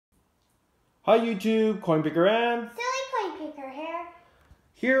Hi YouTube, Coinpicker and Silly Coinpicker here.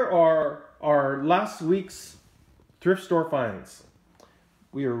 Here are our last week's thrift store finds.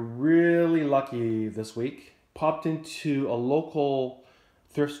 We are really lucky this week. Popped into a local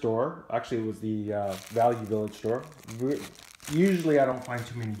thrift store. Actually, it was the Value Village store. Usually I don't find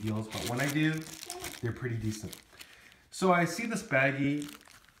too many deals, but when I do, they're pretty decent. So I see this baggie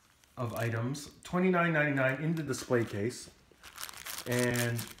of items, $29.99 in the display case.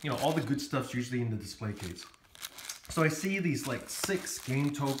 And you know, all the good stuff's usually in the display case. So I see these like 6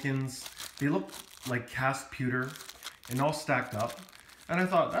 game tokens. They look like cast pewter and all stacked up. And I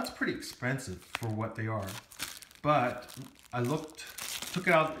thought that's pretty expensive for what they are. But I took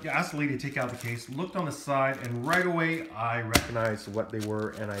it out, asked the lady to take out the case, looked on the side, and right away I recognized what they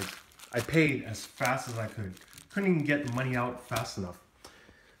were, and I paid as fast as I could. Couldn't even get the money out fast enough.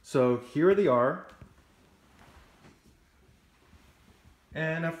 So here they are.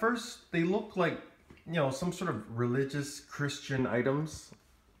 And at first, they look like, you know, some sort of religious Christian items.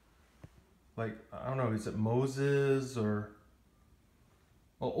 Like, I don't know, is it Moses or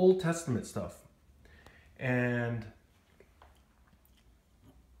well, Old Testament stuff. And,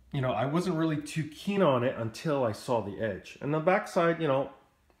 you know, I wasn't really too keen on it until I saw the edge. And the backside, you know,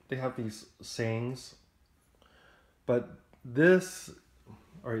 they have these sayings. But this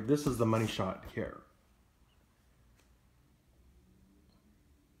is the money shot here.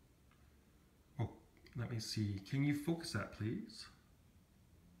 Let me see. Can you focus that, please?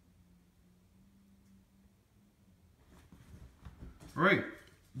 All right,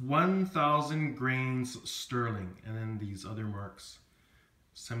 1,000 grains sterling, and then these other marks,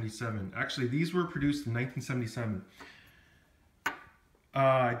 77. Actually, these were produced in 1977.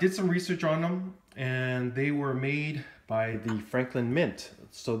 I did some research on them, and they were made by the Franklin Mint.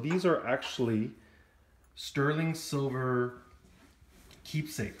 So these are actually sterling silver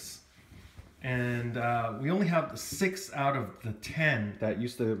keepsakes. And we only have 6 out of the 10 that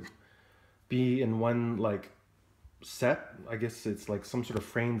used to be in one like set. I guess it's like some sort of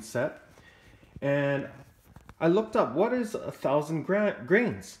framed set. And I looked up what is 1,000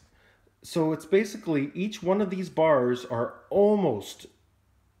 grains. So it's basically each one of these bars are almost,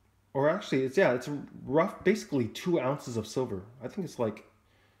 or actually it's rough, basically 2 ounces of silver. I think it's like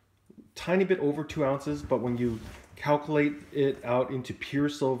tiny bit over 2 ounces, but when you calculate it out into pure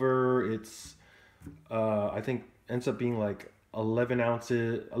silver, it's I think ends up being like 11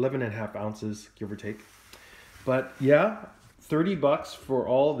 and a half ounces, give or take. But yeah, 30 bucks for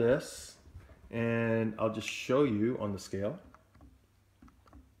all this, and I'll just show you on the scale.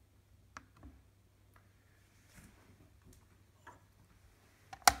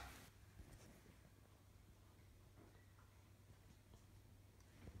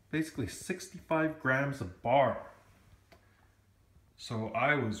 Basically 65 grams a bar. So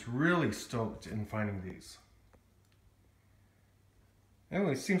I was really stoked in finding these.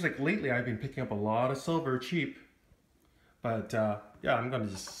 Anyway, it seems like lately I've been picking up a lot of silver cheap. But yeah, I'm gonna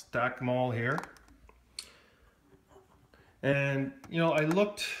just stack them all here. And you know, I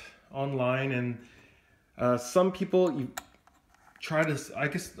looked online, and some people, you try to, I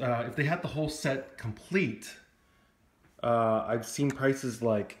guess if they had the whole set complete, I've seen prices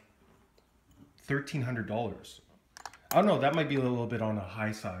like $1,300. I don't know, that might be a little bit on the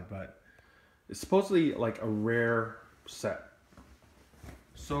high side, but it's supposedly like a rare set.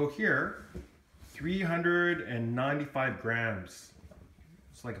 So here, 395 grams.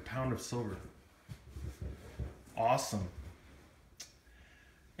 It's like a pound of silver. Awesome.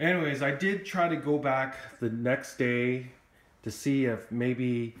 Anyways, I did try to go back the next day to see if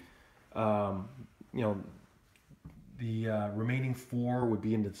maybe, you know, the remaining 4 would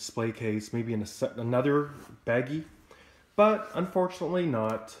be in the display case, maybe in another baggie. But unfortunately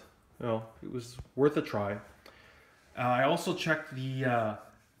not. You know, it was worth a try. I also checked the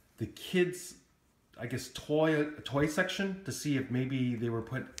kids, I guess, toy section to see if maybe they were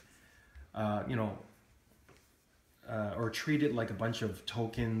put, you know, or treated like a bunch of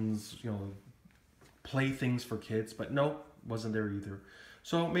tokens, you know, playthings for kids. But no, wasn't there either.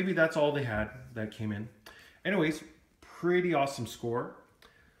 So maybe that's all they had that came in. Anyways, pretty awesome score.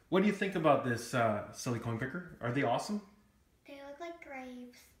 What do you think about this silly coin picker? Are they awesome? They look like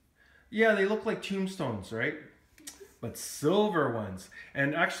graves. Yeah, they look like tombstones, right? But silver ones.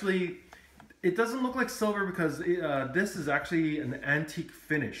 And actually, it doesn't look like silver because this is actually an antique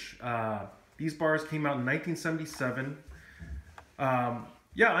finish. These bars came out in 1977.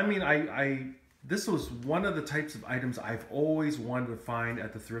 Yeah, I mean, this was one of the types of items I've always wanted to find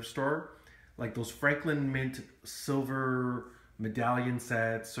at the thrift store. Like those Franklin Mint silver medallion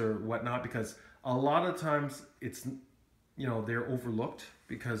sets or whatnot, because a lot of times it's, you know, they're overlooked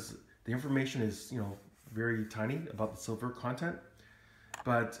because The information is, very tiny about the silver content.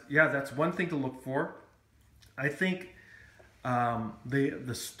 But yeah, that's one thing to look for. I think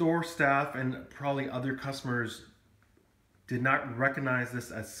the store staff and probably other customers did not recognize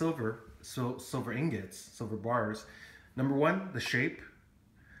this as silver, so silver ingots, silver bars. Number one, the shape.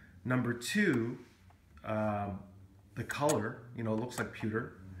 Number two, the color, it looks like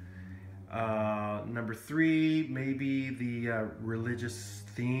pewter. Number three, maybe the religious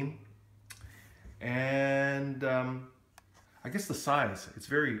theme. And I guess the size, it's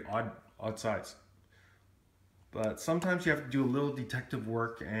very odd size. But sometimes you have to do a little detective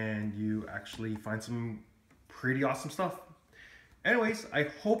work and you actually find some pretty awesome stuff. Anyways, I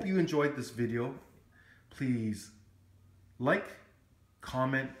hope you enjoyed this video. Please like,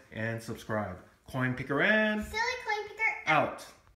 comment, and subscribe. Coinpicker and Silly Coinpicker out.